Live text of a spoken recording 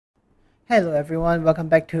Hello, everyone. Welcome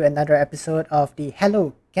back to another episode of the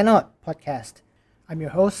Hello Cannot podcast. I'm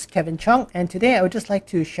your host, Kevin Chong, and today I would just like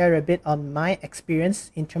to share a bit on my experience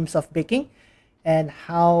in terms of baking and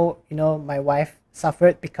how my wife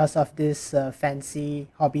suffered because of this fancy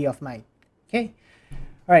hobby of mine. Okay.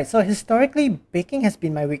 All right. So historically, baking has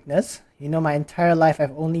been my weakness. My entire life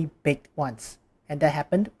I've only baked once, and that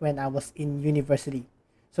happened when I was in university.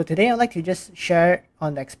 So today I'd like to just share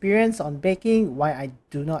on the experience on baking, why I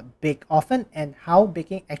do not bake often, and how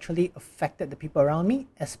baking actually affected the people around me,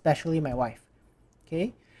 especially my wife.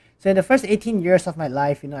 Okay, so in the first 18 years of my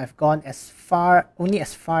life, I've gone only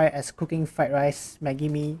as far as cooking fried rice, Maggi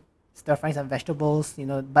Mee, stir frying some vegetables,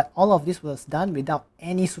 but all of this was done without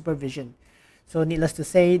any supervision. So needless to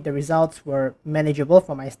say, the results were manageable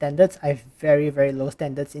for my standards. I have very, very low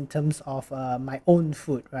standards in terms of my own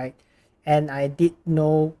food, right? And I did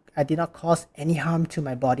not cause any harm to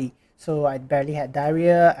my body. So I barely had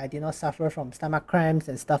diarrhea. I did not suffer from stomach cramps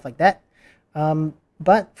and stuff like that.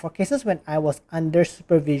 But for cases when I was under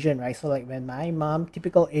supervision, right? So like when my mom,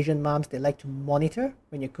 typical Asian moms, they like to monitor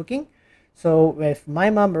when you're cooking. So with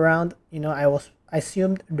my mom around, I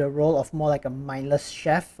assumed the role of more like a mindless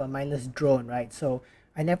chef, a mindless drone, right? So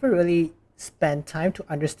I never really spent time to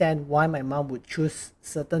understand why my mom would choose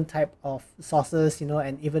certain type of sauces,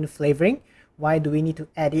 and even flavoring. Why do we need to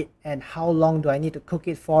add it, and how long do I need to cook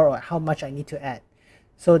it for, or how much I need to add?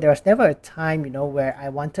 So there was never a time, where I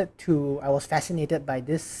was fascinated by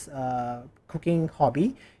this cooking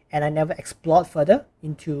hobby, and I never explored further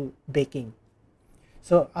into baking.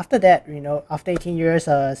 So after that, after 18 years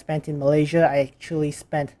spent in Malaysia, I actually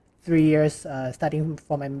spent 3 years studying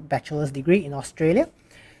for my bachelor's degree in Australia.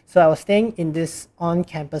 So I was staying in this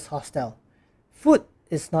on-campus hostel. Food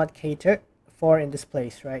is not catered for in this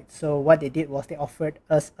place, right? So what they did was they offered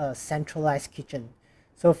us a centralized kitchen.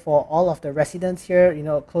 So for all of the residents here,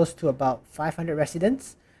 close to about 500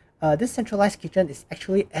 residents, this centralized kitchen is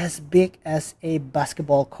actually as big as a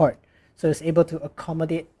basketball court. So it's able to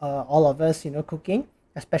accommodate all of us, cooking,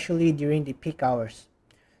 especially during the peak hours.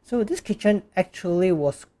 So this kitchen actually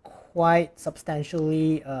was quite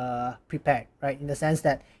substantially prepared, right? In the sense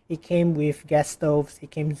that it came with gas stoves,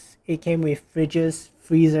 it came with fridges,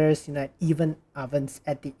 freezers, even ovens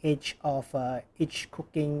at the edge of each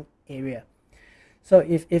cooking area. So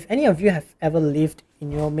if any of you have ever lived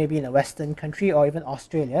in maybe in a Western country or even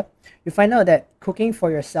Australia, you find out that cooking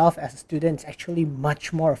for yourself as a student is actually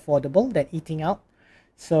much more affordable than eating out.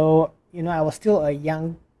 So I was still a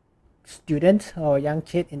young student or a young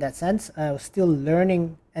kid in that sense. I was still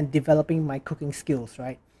learning and developing my cooking skills,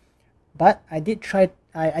 right? But I did try.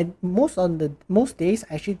 Most days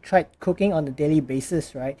I actually tried cooking on a daily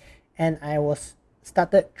basis, right? And I was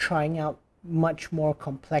started trying out much more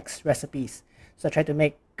complex recipes. So I tried to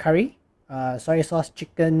make curry, soy sauce,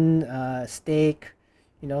 chicken, steak,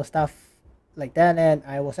 stuff like that. And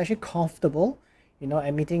I was actually comfortable,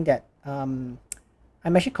 admitting that I'm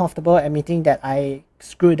actually comfortable admitting that I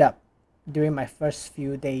screwed up during my first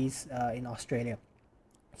few days in Australia.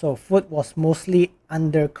 So food was mostly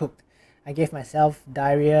undercooked. I gave myself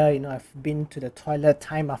diarrhea. I've been to the toilet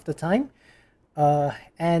time after time.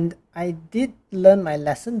 And I did learn my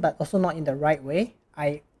lesson, but also not in the right way.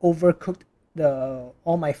 I overcooked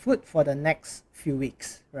all my food for the next few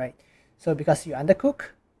weeks, right? So because you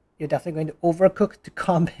undercook, you're definitely going to overcook to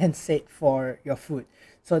compensate for your food.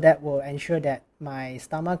 So that will ensure that my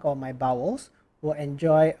stomach or my bowels will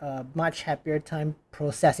enjoy a much happier time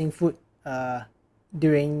processing food after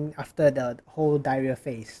the whole diarrhea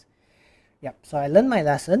phase. Yep. So I learned my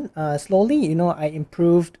lesson. Slowly, I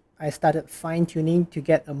improved. I started fine tuning to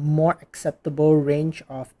get a more acceptable range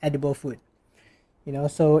of edible food.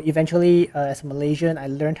 So eventually, as a Malaysian, I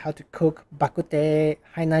learned how to cook bak kut teh,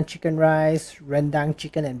 Hainan chicken rice, rendang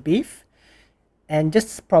chicken and beef. And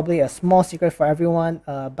just probably a small secret for everyone,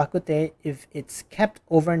 bak kut teh, if it's kept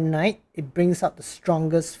overnight, it brings out the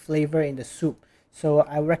strongest flavor in the soup. So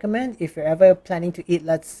I recommend if you're ever planning to eat,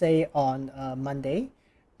 let's say on Monday,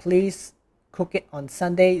 please cook it on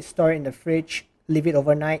Sunday, store it in the fridge, leave it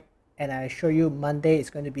overnight, and I assure you Monday is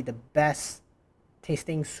going to be the best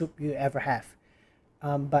tasting soup you ever have.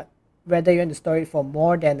 But whether you want to store it for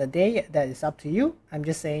more than a day, that is up to you. I'm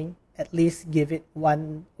just saying at least give it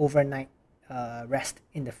one overnight rest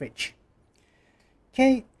in the fridge.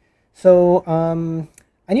 Okay, so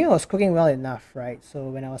I knew I was cooking well enough, right? So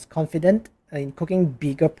when I was confident in cooking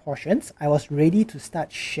bigger portions, I was ready to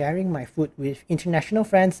start sharing my food with international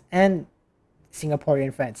friends and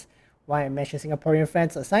Singaporean friends. Why I mention Singaporean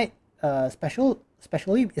friends aside,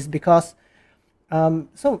 especially is because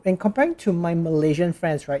so in comparing to my Malaysian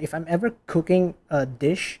friends, right? If I'm ever cooking a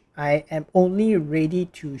dish I am only ready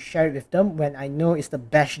to share it with them when I know it's the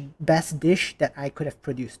best dish that I could have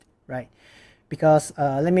produced, right? Because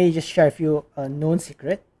let me just share with you a known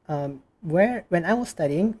secret. Where when I was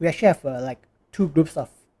studying, we actually have like two groups of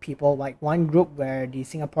people. Like one group where the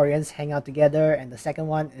Singaporeans hang out together, and the second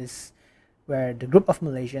one is where the group of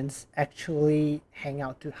Malaysians actually hung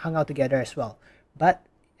out together as well. But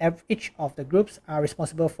each of the groups are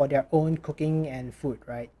responsible for their own cooking and food,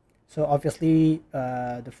 right? So obviously,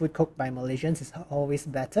 the food cooked by Malaysians is always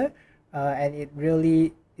better, and it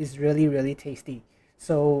really is really tasty.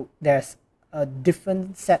 So there's a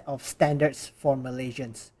different set of standards for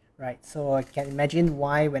Malaysians, right? So I can imagine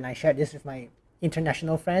why when I shared this with my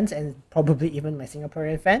international friends and probably even my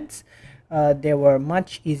Singaporean friends, they were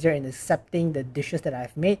much easier in accepting the dishes that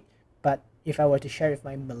I've made. But if I were to share with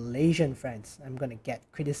my Malaysian friends, I'm gonna get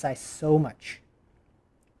criticized so much.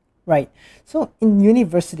 Right. So in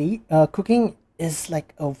university, cooking is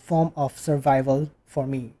like a form of survival for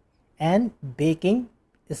me, and baking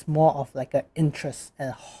is more of like an interest and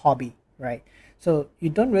a hobby, right? So you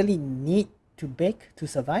don't really need to bake to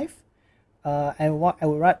survive. And what I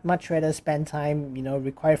would much rather spend time,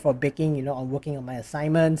 required for baking, on working on my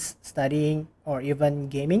assignments, studying, or even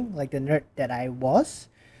gaming, like the nerd that I was.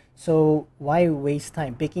 So why waste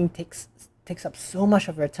time? Baking takes up so much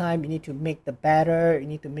of your time. You need to make the batter, you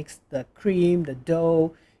need to mix the cream, the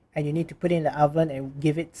dough, and you need to put it in the oven and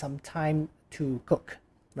give it some time to cook,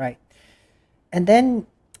 right? And then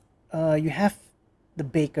you have the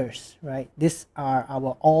bakers, right? These are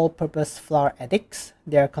our all-purpose flour addicts.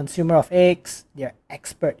 They're consumer of eggs. They're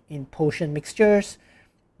expert in potion mixtures.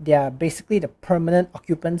 They are basically the permanent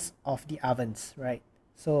occupants of the ovens, right?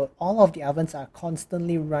 So all of the ovens are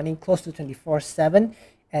constantly running close to 24/7,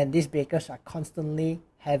 and these bakers are constantly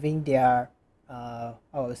having their, I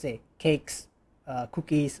would say, cakes,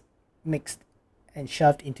 cookies mixed and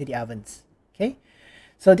shoved into the ovens. Okay,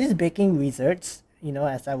 so these baking wizards,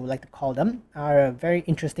 as I would like to call them, are a very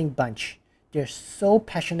interesting bunch. They're so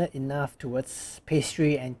passionate enough towards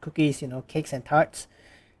pastry and cookies, cakes and tarts.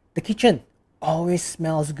 The kitchen always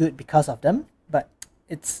smells good because of them, but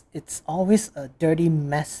it's always a dirty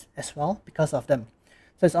mess as well because of them.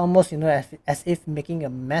 So it's almost, as if making a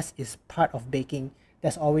mess is part of baking.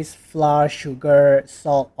 There's always flour, sugar,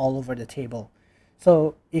 salt all over the table.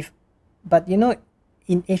 So but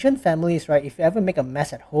in Asian families, right, if you ever make a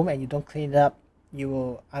mess at home and you don't clean it up,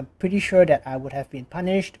 I'm pretty sure that I would have been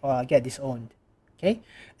punished or I'll get disowned. Okay,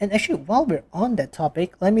 and actually, while we're on that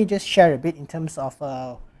topic, let me just share a bit in terms of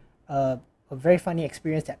a very funny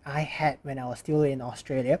experience that I had when I was still in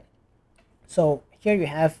Australia. So here you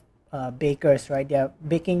have bakers, right? They're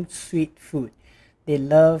baking sweet food. They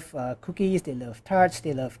love cookies, they love tarts,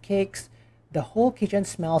 they love cakes. The whole kitchen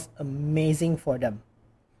smells amazing for them.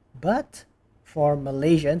 But for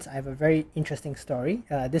Malaysians, I have a very interesting story.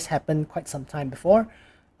 This happened quite some time before.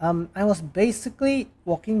 I was basically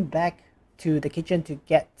walking back to the kitchen to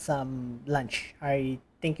get some lunch. I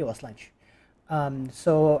think it was lunch.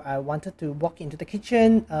 So I wanted to walk into the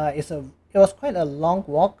kitchen. It was quite a long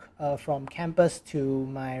walk from campus to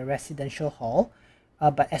my residential hall.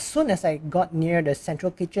 But as soon as I got near the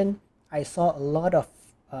central kitchen, I saw a lot of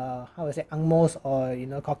how I say angmos,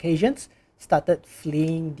 or Caucasians started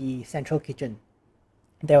fleeing the central kitchen.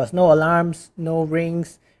 There was no alarms, no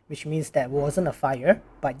rings, which means that it wasn't a fire,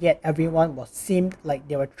 but yet everyone seemed like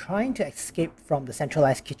they were trying to escape from the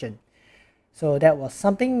centralized kitchen. So that was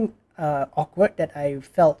something awkward that I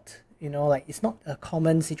felt, like it's not a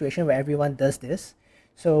common situation where everyone does this.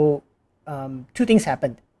 So two things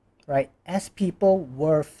happened, right? As people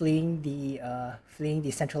were fleeing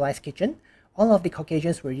the centralized kitchen, all of the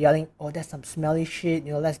Caucasians were yelling, "Oh, that's some smelly shit!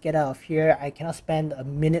 Let's get out of here. I cannot spend a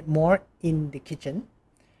minute more in the kitchen."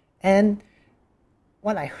 And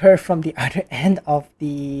what I heard from the other end of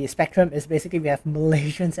the spectrum is basically we have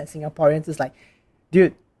Malaysians and Singaporeans. It's like,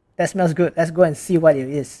 dude, that smells good. Let's go and see what it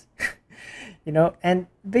is. And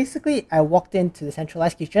basically I walked into the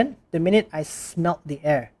centralized kitchen. The minute I smelled the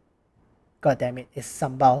air, god damn it, it's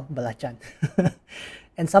sambal belacan.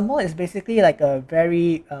 And sambal is basically like a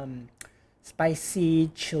very spicy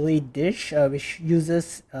chili dish, which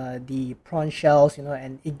uses the prawn shells,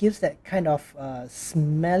 and it gives that kind of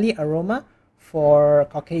smelly aroma. For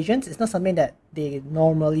Caucasians, it's not something that they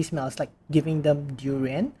normally smell. It's like giving them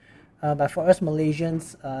durian. But for us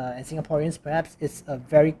Malaysians and Singaporeans, perhaps it's a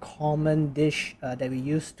very common dish that we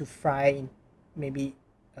use to fry in maybe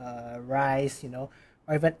rice, or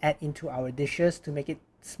even add into our dishes to make it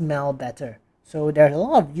smell better. So there are a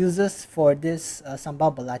lot of uses for this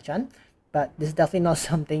sambal belacan, but this is definitely not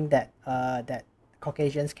something that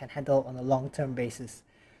Caucasians can handle on a long-term basis.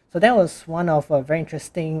 So that was one of a very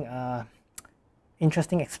interesting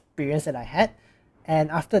experience that I had.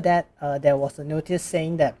 And after that, there was a notice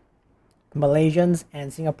saying that Malaysians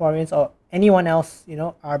and Singaporeans or anyone else,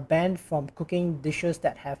 are banned from cooking dishes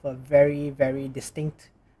that have a very, very distinct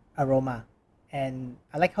aroma. And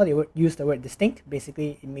I like how they would use the word distinct.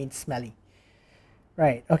 Basically, it means smelly.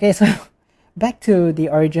 Right. Okay. So back to the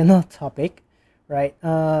original topic, right?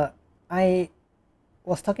 I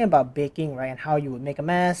was talking about baking, right, and how you would make a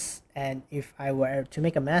mess. And if I were to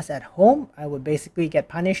make a mess at home, I would basically get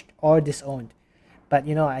punished or disowned. But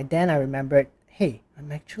I remembered, hey,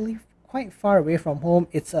 I'm actually quite far away from home.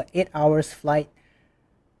 It's a 8 hours flight.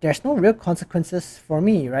 There's no real consequences for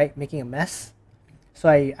me, right? Making a mess. So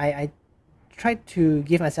I tried to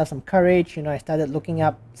give myself some courage. I started looking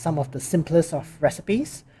up some of the simplest of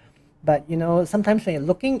recipes. But sometimes when you're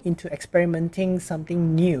looking into experimenting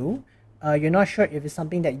something new, you're not sure if it's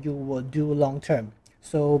something that you will do long term.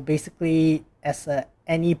 So basically, as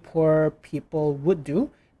any poor people would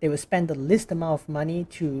do, they would spend the least amount of money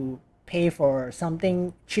to pay for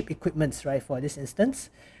something cheap equipments, right? For this instance,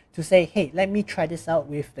 to say, hey, let me try this out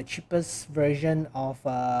with the cheapest version of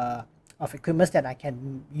equipment that I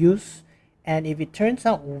can use, and if it turns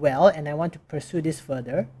out well, and I want to pursue this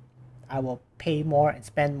further, I will pay more and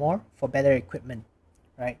spend more for better equipment,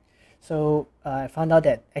 right? So I found out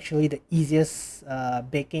that actually the easiest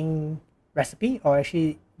baking recipe, or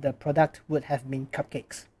actually the product, would have been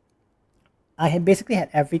cupcakes. I had basically had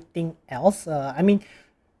everything else.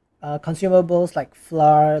 Consumables like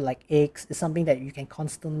flour, like eggs, is something that you can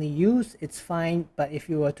constantly use. It's fine, but if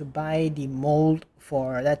you were to buy the mold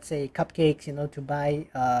for, let's say, cupcakes, to buy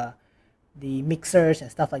the mixers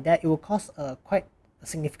and stuff like that, it will cost quite a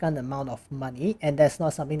significant amount of money, and that's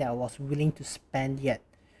not something that I was willing to spend yet.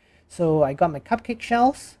 So I got my cupcake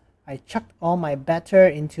shells, I chucked all my batter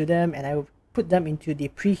into them, and I put them into the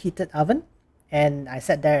preheated oven, and I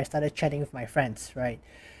sat there and started chatting with my friends, right?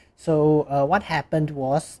 So what happened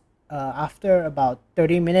was, after about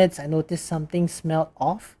 30 minutes, I noticed something smelled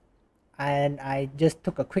off, and I just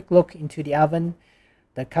took a quick look into the oven.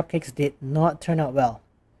 The cupcakes did not turn out well.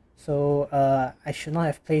 So I should not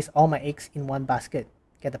have placed all my eggs in one basket.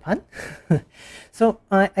 Get the pun? So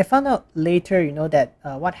I found out later, that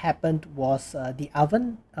what happened was,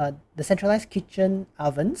 the centralized kitchen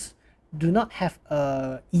ovens do not have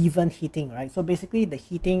even heating, right? So basically the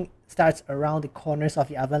heating starts around the corners of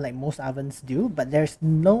the oven like most ovens do, but there's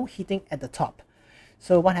no heating at the top.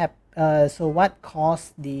 So what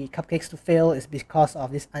caused the cupcakes to fail is because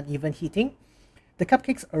of this uneven heating. The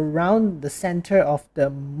cupcakes around the center of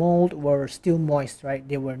the mold were still moist, right?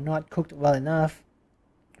 They were not cooked well enough.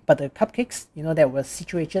 But the cupcakes, that were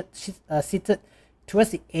seated towards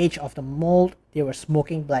the edge of the mold, they were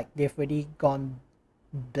smoking black. They've already gone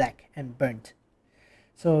black and burnt.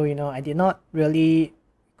 So, I did not really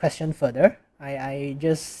question further. I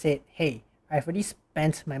just said, hey, I've already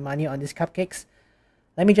spent my money on these cupcakes.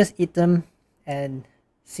 Let me just eat them and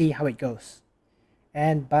see how it goes.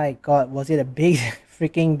 And by God, was it a big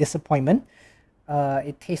freaking disappointment.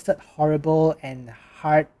 It tasted horrible and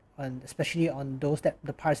hard, especially on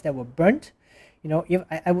the parts that were burnt. If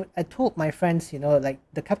I told my friends, like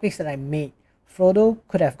the cupcakes that I made, Frodo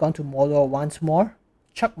could have gone to Mordor once more,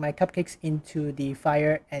 chuck my cupcakes into the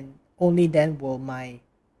fire, and only then will my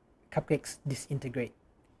cupcakes disintegrate.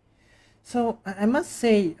 So I must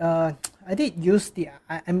say, I did use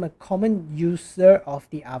I'm a common user of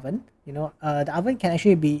the oven. The oven can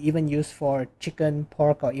actually be even used for chicken,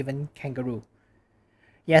 pork, or even kangaroo.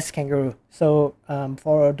 Yes, kangaroo. So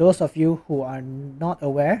for those of you who are not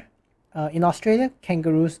aware, in Australia,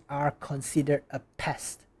 kangaroos are considered a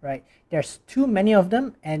pest, right? There's too many of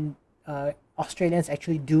them, and Australians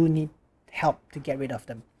actually do need help to get rid of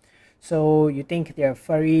them. So you think they're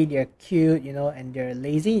furry, they're cute, and they're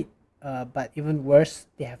lazy, but even worse,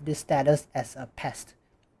 they have this status as a pest,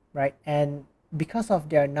 right? And because of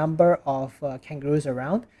their number of kangaroos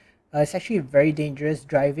around, it's actually very dangerous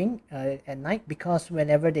driving at night, because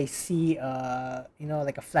whenever they see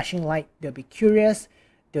like a flashing light, they'll be curious,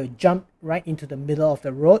 they'll jump right into the middle of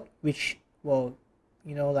the road, which will,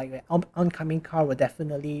 like an oncoming car will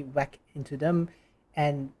definitely whack into them,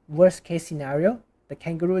 and worst case scenario, the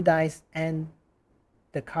kangaroo dies and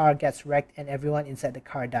the car gets wrecked and everyone inside the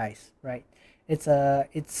car dies, right?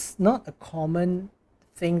 It's not a common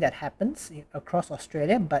thing that happens across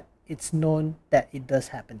Australia, but it's known that it does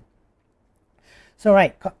happen. So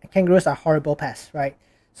right, kangaroos are horrible pests, right?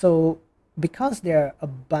 So because they're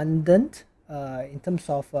abundant in terms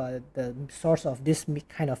of the source of this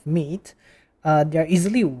kind of meat, they're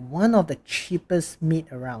easily one of the cheapest meat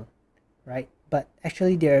around, right? but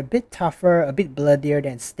actually they're a bit tougher, a bit bloodier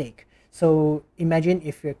than steak. So imagine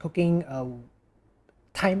if you're cooking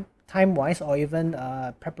time wise, or even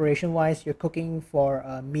preparation wise, you're cooking for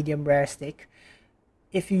a medium rare steak.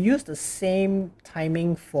 If you use the same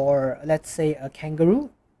timing for, let's say, a kangaroo,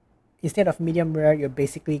 instead of medium rare, you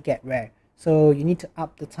basically get rare. So you need to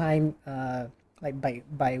up the time, like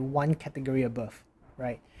by one category above,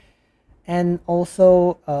 right? And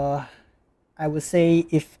also, I would say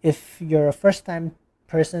if you're a first time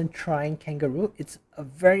person trying kangaroo, it's a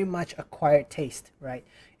very much acquired taste, right?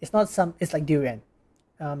 It's like durian.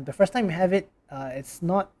 The first time you have it, it's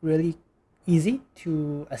not really easy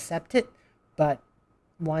to accept it, but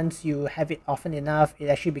once you have it often enough, it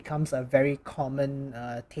actually becomes a very common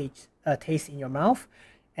taste in your mouth.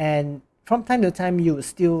 And from time to time, you will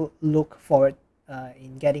still look forward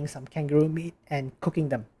in getting some kangaroo meat and cooking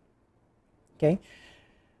them. Okay.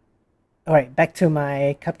 All right, back to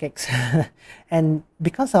my cupcakes. And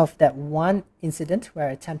because of that one incident where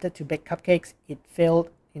I attempted to bake cupcakes, it failed,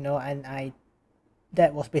 and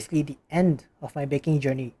that was basically the end of my baking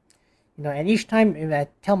journey. And each time if I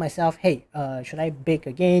tell myself, hey, should I bake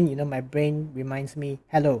again, my brain reminds me,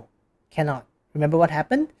 hello, cannot. Remember what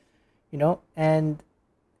happened? And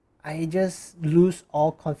I just lose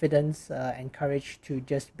all confidence and courage to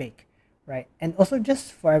just bake, right? And also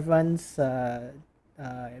just for everyone's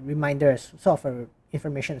reminders, sort of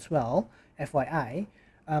information as well, FYI,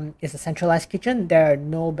 it's a centralized kitchen. There are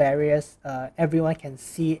no barriers. Everyone can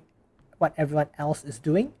see what everyone else is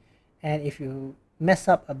doing. And if you mess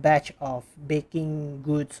up a batch of baking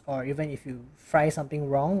goods, or even if you fry something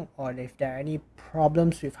wrong, or if there are any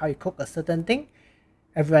problems with how you cook a certain thing,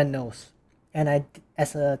 everyone knows. And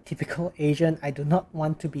as a typical Asian, I do not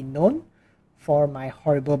want to be known for my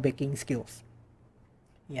horrible baking skills.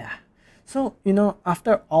 Yeah. So,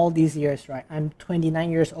 after all these years, right, I'm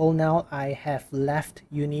 29 years old now. I have left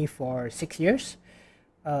uni for 6 years.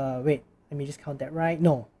 Wait, let me just count that right.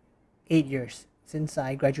 No, 8 years since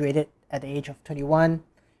I graduated at the age of 21.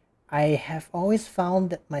 I have always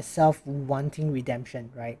found myself wanting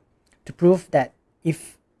redemption, right? To prove that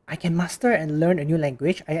if I can master and learn a new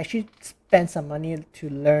language, I actually spent some money to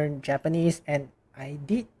learn Japanese, and I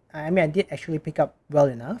did. I did actually pick up well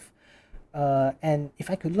enough. And if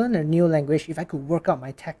I could learn a new language, if I could work out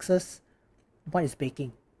my taxes, what is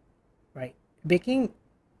baking, right? Baking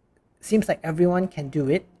seems like everyone can do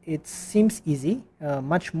it. It seems easy,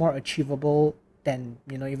 much more achievable than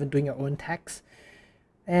even doing your own tax.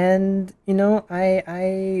 And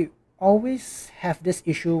I always have this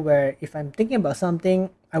issue where if I'm thinking about something,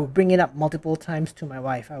 I would bring it up multiple times to my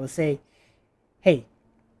wife. I would say, hey,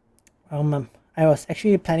 I was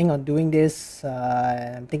actually planning on doing this.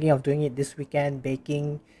 I'm thinking of doing it this weekend,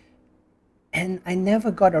 baking. And I never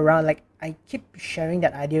got around, like, I keep sharing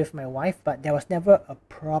that idea with my wife, but there was never a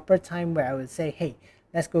proper time where I would say, hey,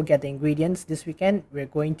 let's go get the ingredients this weekend. We're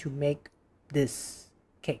going to make this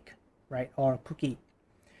cake, right? Or cookie.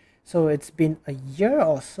 So it's been a year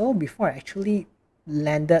or so before I actually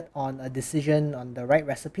landed on a decision on the right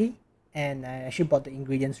recipe, and I actually bought the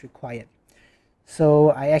ingredients required. So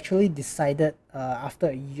I actually decided, after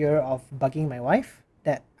a year of bugging my wife,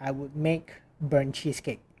 that I would make burnt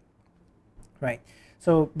cheesecake. Right.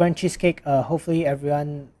 So burnt cheesecake, hopefully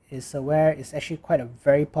everyone is aware, is actually quite a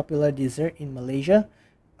very popular dessert in Malaysia.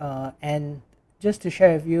 And just to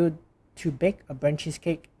share with you, to bake a burnt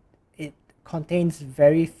cheesecake, it contains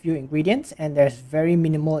very few ingredients and there's very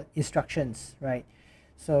minimal instructions, right?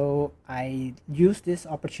 So I used this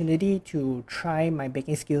opportunity to try my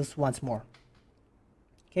baking skills once more.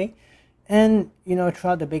 Okay. And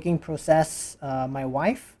throughout the baking process, my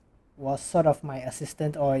wife was sort of my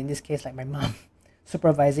assistant, or in this case, like my mom,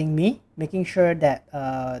 supervising me, making sure that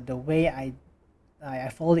the way I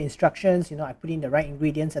follow the instructions, I put in the right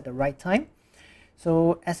ingredients at the right time.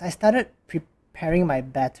 So as I started preparing my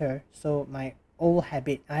batter, so my old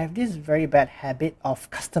habit, I have this very bad habit of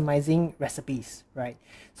customizing recipes, right?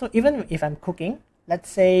 So even if I'm cooking, let's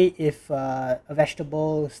say if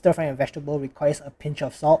stir frying a vegetable requires a pinch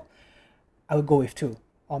of salt, I would go with two,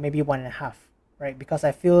 or maybe one and a half, right? Because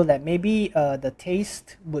I feel that maybe the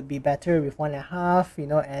taste would be better with one and a half,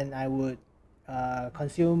 and I would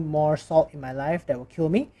consume more salt in my life that will kill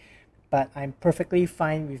me. But I'm perfectly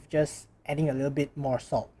fine with just adding a little bit more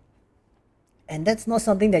salt. And that's not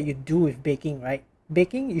something that you do with baking, right?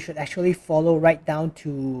 Baking, you should actually follow right down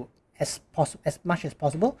to as much as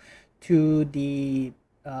possible to the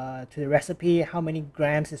recipe, how many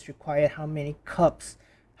grams is required, how many cups,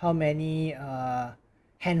 how many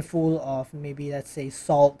handful of, maybe let's say,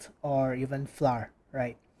 salt or even flour,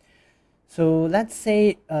 right? So let's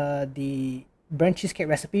say the burnt cheesecake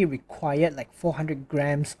recipe required like 400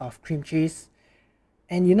 grams of cream cheese.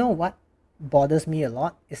 And you know what bothers me a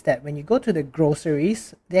lot is that when you go to the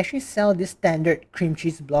groceries, they actually sell this standard cream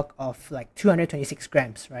cheese block of like 226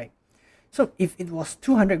 grams, right? So if it was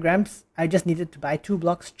 200 grams, I just needed to buy two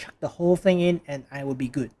blocks, chuck the whole thing in, and I would be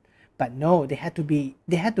good. But no, they had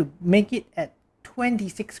to make it at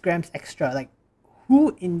 26 grams extra. Like,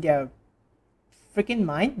 who in their freaking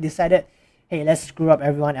mind decided, hey, let's screw up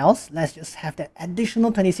everyone else. Let's just have that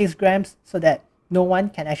additional 26 grams so that no one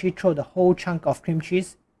can actually throw the whole chunk of cream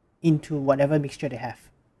cheese into whatever mixture they have.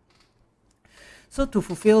 So to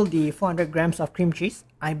fulfill the 400 grams of cream cheese,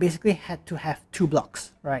 I basically had to have two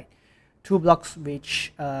blocks, right? Two blocks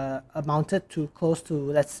which amounted to close to,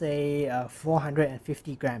 let's say,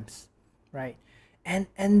 450 grams, right?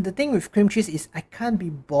 And the thing with cream cheese is I can't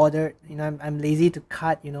be bothered, I'm lazy to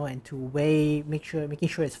cut, and to weigh, making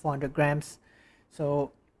sure it's 400 grams.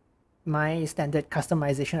 So my standard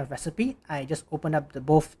customization of recipe, I just opened up the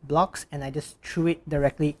both blocks and I just threw it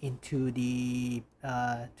directly into the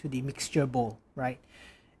to the mixture bowl, right?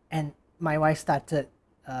 And my wife started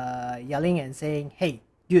yelling and saying, hey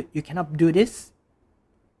dude, you cannot do this,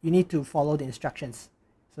 you need to follow the instructions.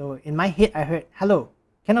 So in my head I heard, hello,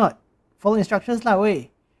 cannot follow instructions lah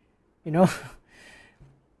way, you know.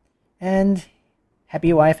 And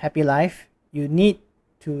happy wife, happy life, you need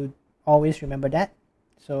to always remember that.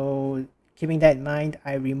 So keeping that in mind,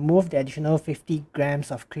 I removed the additional 50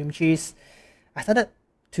 grams of cream cheese. I started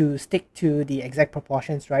to stick to the exact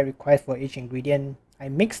proportions, right, required for each ingredient. I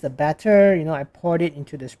mixed the batter, I poured it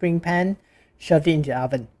into the spring pan, shoved it into the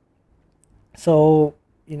oven. So,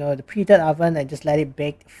 the preheated oven, I just let it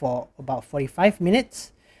bake for about 45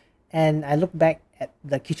 minutes. And I look back at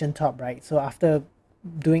the kitchen top, right? So after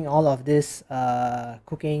doing all of this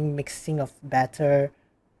cooking, mixing of batter,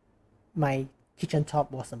 my kitchen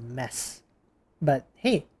top was a mess. But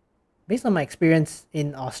hey, based on my experience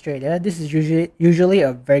in Australia, this is usually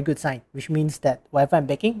a very good sign, which means that whatever I'm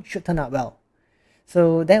baking should turn out well.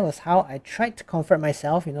 So that was how I tried to comfort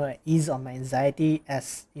myself, at ease on my anxiety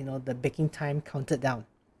as, the baking time counted down.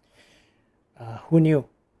 Who knew,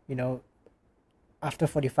 after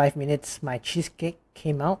 45 minutes, my cheesecake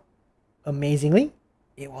came out amazingly.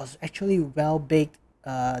 It was actually well baked.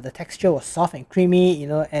 The texture was soft and creamy,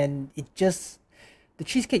 and the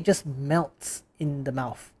cheesecake just melts in the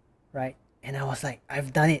mouth, right? And I was like,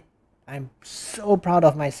 I've done it. I'm so proud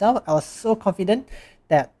of myself. I was so confident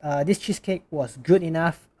that this cheesecake was good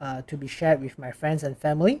enough to be shared with my friends and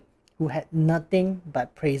family who had nothing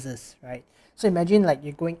but praises, right? So imagine like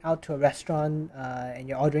you're going out to a restaurant and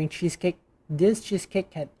you're ordering cheesecake. This cheesecake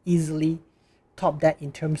can easily top that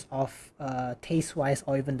in terms of taste-wise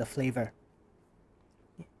or even the flavor,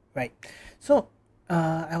 right? So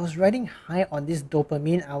I was riding high on this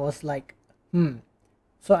dopamine. I was like,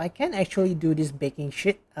 so I can actually do this baking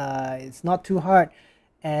shit. It's not too hard,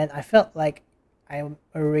 and I felt like I've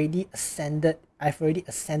already ascended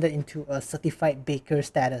into a certified baker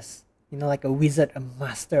status. Like a wizard, a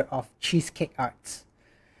master of cheesecake arts.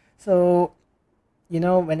 So,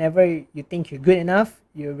 whenever you think you're good enough,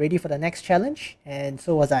 you're ready for the next challenge, and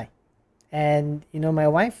so was I. And my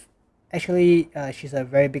wife, actually, she's a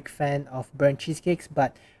very big fan of burnt cheesecakes,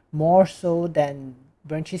 but more so than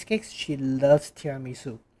burnt cheesecakes, she loves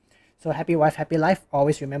tiramisu. So happy wife, happy life.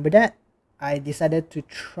 Always remember that. I decided to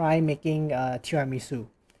try making tiramisu.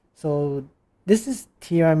 So this is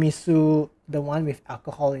tiramisu, the one with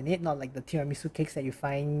alcohol in it, not like the tiramisu cakes that you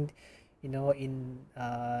find, in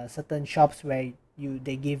certain shops where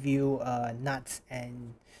they give you nuts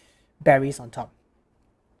and berries on top.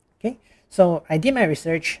 Okay, so I did my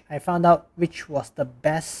research. I found out which was the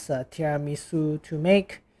best tiramisu to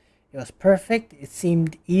make. It was perfect. It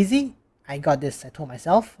seemed easy. I got this, I told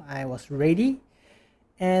myself. I was ready.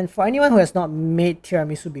 And for anyone who has not made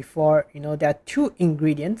tiramisu before, there are two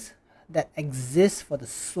ingredients that exist for the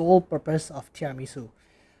sole purpose of tiramisu.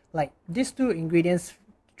 Like these two ingredients,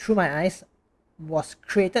 through my eyes, was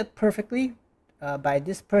created perfectly by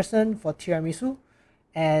this person for tiramisu.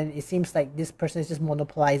 And it seems like this person is just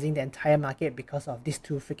monopolizing the entire market because of these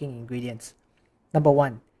two freaking ingredients. Number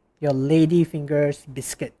one, your lady fingers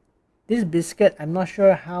biscuit. This biscuit, I'm not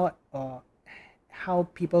sure how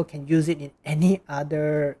people can use it in any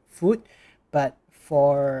other food, but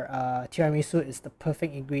for tiramisu, it's the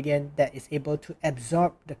perfect ingredient that is able to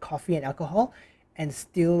absorb the coffee and alcohol and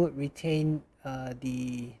still retain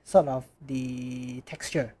the sort of the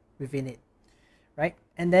texture within it, right?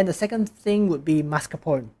 And then the second thing would be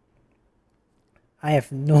mascarpone. I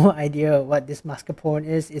have no idea what this mascarpone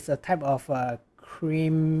is. It's a type of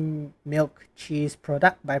cream milk cheese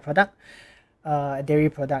byproduct. dairy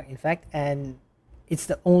product in fact, and it's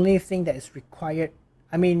the only thing that is required.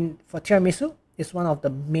 I mean, for tiramisu, it's one of the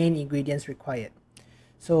main ingredients required.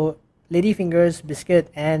 So ladyfingers, biscuit,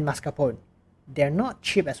 and mascarpone, they're not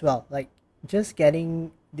cheap as well. Like just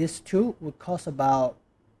getting these two would cost about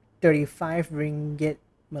 35 ringgit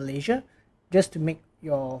Malaysia just to make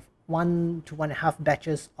your 1 to 1.5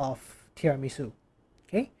 batches of tiramisu.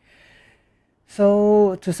 Okay,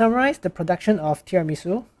 so to summarize the production of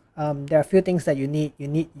tiramisu, there are a few things that you need. You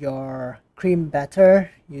need your cream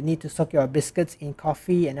batter. You need to soak your biscuits in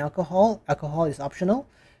coffee and alcohol. Alcohol is optional.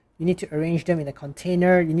 You need to arrange them in a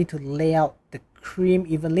container. You need to lay out the cream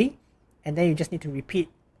evenly, and then you just need to repeat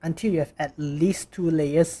until you have at least 2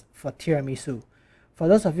 layers for tiramisu. For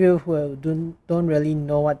those of you who don't really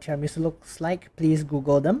know what tiramisu looks like, please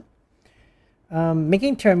Google them.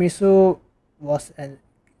 Making tiramisu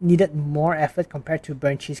needed more effort compared to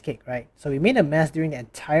burnt cheesecake, right? So we made a mess during the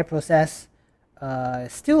entire process.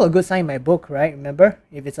 Still a good sign in my book, right? Remember,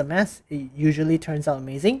 if it's a mess, it usually turns out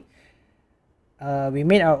amazing. We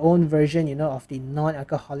made our own version, of the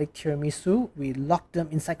non-alcoholic tiramisu. We locked them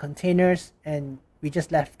inside containers and we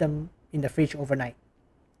just left them in the fridge overnight.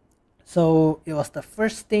 So it was the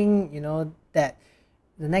first thing, that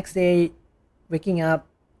the next day, waking up,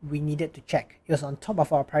 we needed to check. It was on top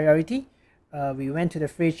of our priority. We went to the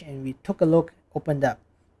fridge and we took a look, opened up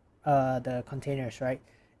the containers, right?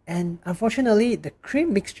 And unfortunately, the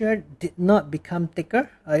cream mixture did not become thicker.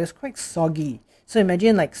 It was quite soggy. So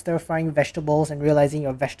imagine like stir frying vegetables and realizing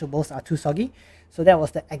your vegetables are too soggy. So that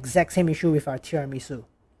was the exact same issue with our tiramisu.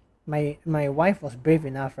 My wife was brave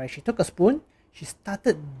enough, right? She took a spoon. She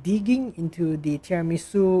started digging into the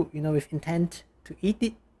tiramisu, with intent to eat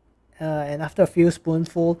it. And after a few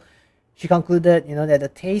spoonfuls, she concluded, that the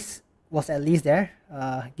taste was at least there,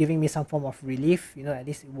 giving me some form of relief. At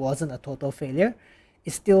least it wasn't a total failure.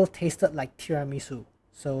 It still tasted like tiramisu.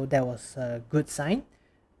 So that was a good sign,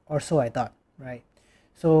 or so I thought, right?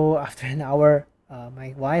 So after an hour,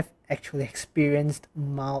 my wife actually experienced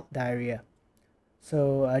mild diarrhea.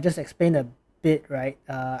 So just explain a bit, right?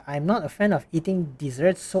 I'm not a fan of eating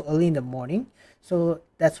desserts so early in the morning. So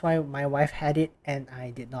that's why my wife had it and I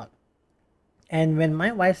did not. And when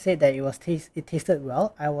my wife said that it tasted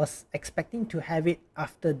well, I was expecting to have it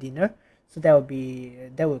after dinner, so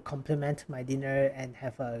that would complement my dinner and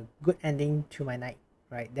have a good ending to my night,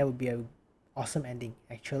 right? That would be a awesome ending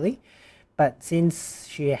actually. But since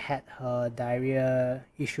she had her diarrhea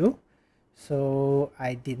issue, so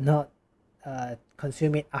I did not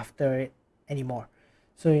consume it after it anymore.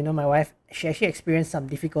 So my wife, she actually experienced some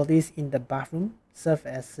difficulties in the bathroom, served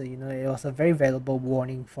as it was a very valuable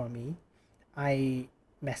warning for me. I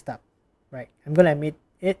messed up, right? I'm gonna admit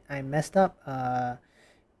it. I messed up.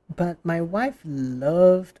 But my wife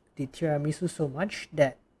loved the tiramisu so much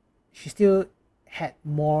that she still had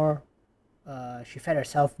more. She fed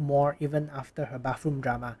herself more even after her bathroom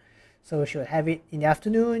drama. So she would have it in the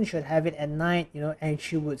afternoon. She would have it at night, and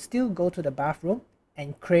she would still go to the bathroom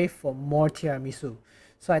and crave for more tiramisu.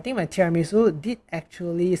 So I think my tiramisu did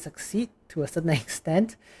actually succeed to a certain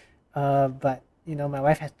extent, but my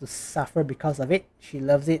wife has to suffer because of it. She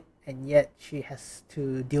loves it and yet she has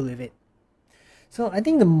to deal with it. So I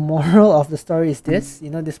think the moral of the story is this,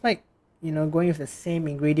 despite going with the same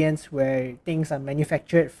ingredients where things are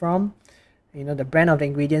manufactured from, the brand of the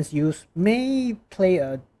ingredients used may play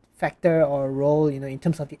a factor or a role, in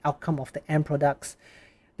terms of the outcome of the end products.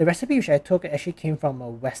 The recipe which I took actually came from a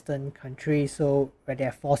Western country, so where they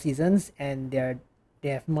have 4 seasons and they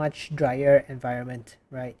have much drier environment,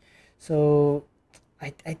 right? So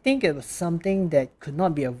I think it was something that could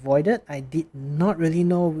not be avoided. I did not really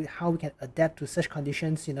know how we can adapt to such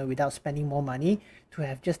conditions, without spending more money to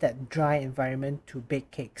have just that dry environment to bake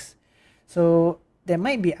cakes. So there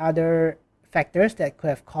might be other factors that could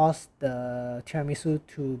have caused the tiramisu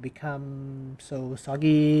to become so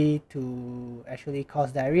soggy, to actually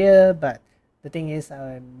cause diarrhea, but the thing is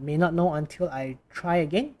I may not know until I try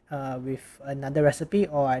again with another recipe,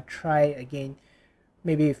 or I try again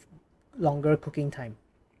maybe with longer cooking time.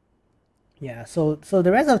 Yeah, so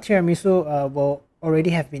the rest of tiramisu will already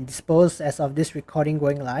have been disposed as of this recording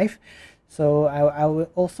going live. So I will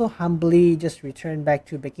also humbly just return back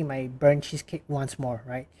to baking my burnt cheesecake once more,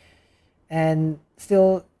 right? And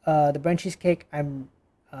still, the burnt cheesecake, I'm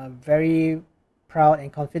very proud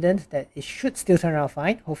and confident that it should still turn out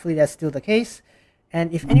fine. Hopefully that's still the case.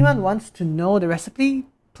 And if anyone wants to know the recipe,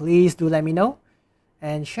 please do let me know.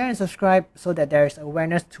 And share and subscribe so that there is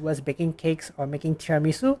awareness towards baking cakes or making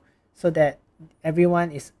tiramisu, so that everyone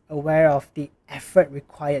is aware of the effort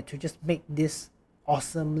required to just make these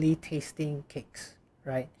awesomely tasting cakes,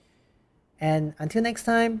 right? And until next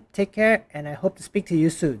time, take care, and I hope to speak to you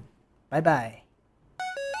soon. Bye bye.